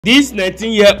This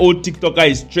 19-year-old TikToker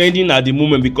is trending at the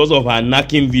moment because of her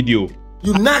knacking video.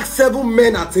 You knack 7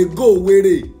 men at a go, were.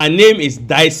 Her name is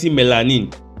Dicey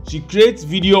Melanin. She creates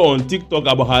video on TikTok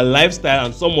about her lifestyle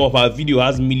and some of her video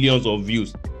has millions of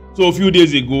views. So a few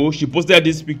days ago, she posted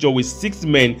this picture with 6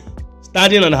 men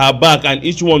standing on her back and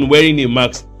each one wearing a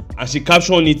mask, and she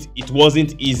captioned it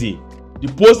wasn't easy. The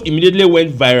post immediately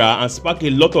went viral and sparked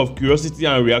a lot of curiosity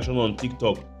and reaction on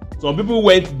TikTok. Some people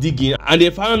went digging and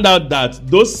they found out that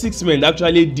those 6 men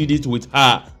actually did it with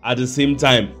her at the same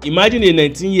time. Imagine a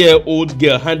 19-year-old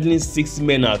girl handling 6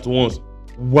 men at once.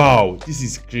 Wow, this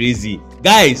is crazy.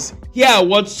 Guys, here are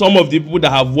what some of the people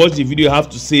that have watched the video have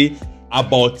to say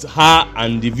about her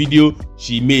and the video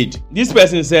she made. This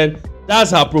person said,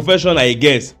 "That's her profession, I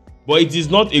guess, but it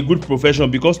is not a good profession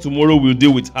because tomorrow we'll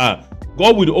deal with her.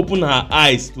 God will open her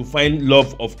eyes to find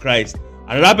love of Christ."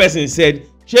 Another person said,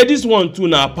 "Share this one too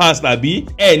na past abi?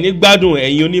 Ní gbádùn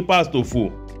ẹ̀yin oní pastor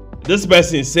fo." This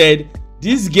person said,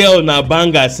 "This girl na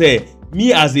banger say,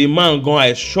 me as a man gone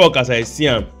I shock as I see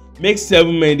am. Make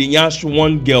 7 men dey nyash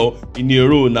one girl in a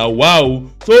row na wow.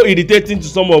 So irritating to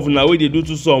some of una wey dey do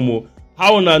to some o.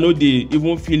 How una no dey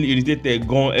even feel irritated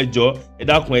gan ẹjọ́ ẹ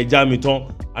dákun ẹ já mi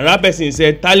tán." Another person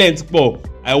said, "Talent pọ̀,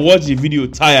 I watch the video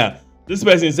tire." This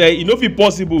person said, "E no fit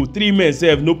possible, 3 men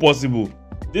sef no possible."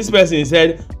 This person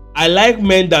said, "I like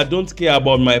men that don't care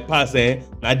about my past,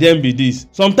 na them be this."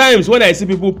 Sometimes when I see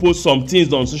people post some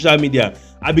things on social media,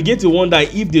 I begin to wonder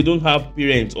if they don't have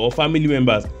parents or family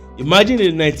members. Imagine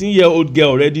a 19-year-old girl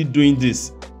already doing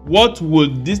this. What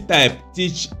would this type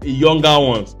teach younger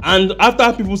ones? And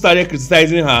after people started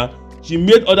criticizing her, she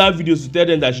made other videos to tell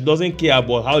them that she doesn't care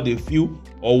about how they feel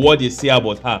or what they say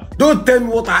about her. Don't tell me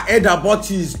what I heard about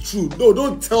you is true. No,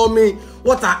 don't tell me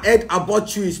what I heard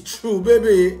about you is true,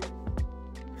 baby.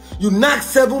 You knack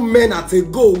 7 men at a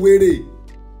go, were.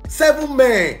 7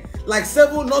 men. Like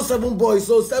 7, not 7 boys,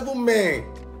 so 7 men.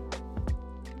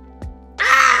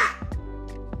 Ah!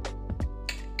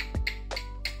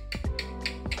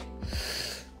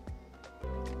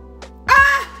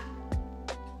 Ah!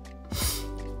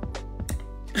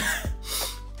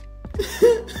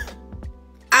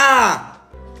 Ah!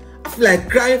 I feel like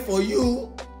crying for you.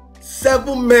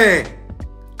 7 men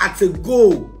at a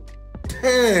go.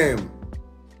 Damn.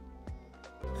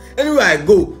 Anywhere I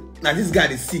go, now this guy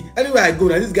they see. Anywhere I go,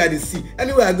 now this guy they see.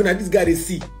 Anywhere I go, now this guy they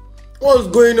see. What's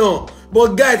going on?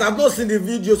 But guys, I've not seen the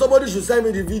video. Somebody should send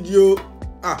me the video.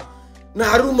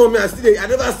 Now rumor me, I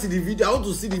never see the video. I want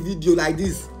to see the video like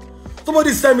this.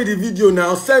 Somebody send me the video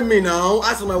now. Send me now.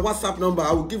 Ask for my WhatsApp number.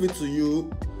 I will give it to you.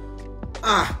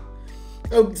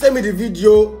 Send me the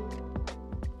video.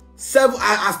 7,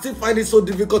 I still find it so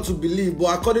difficult to believe,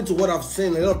 but according to what I've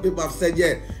seen, a lot of people have said,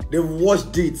 yeah, they've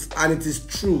watched it and it is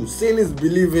true. Seeing is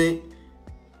believing,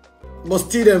 but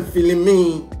still them feeling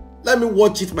me. Let me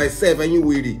watch it myself and you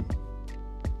with it.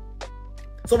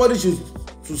 Somebody should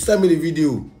send me the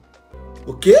video.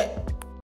 Okay?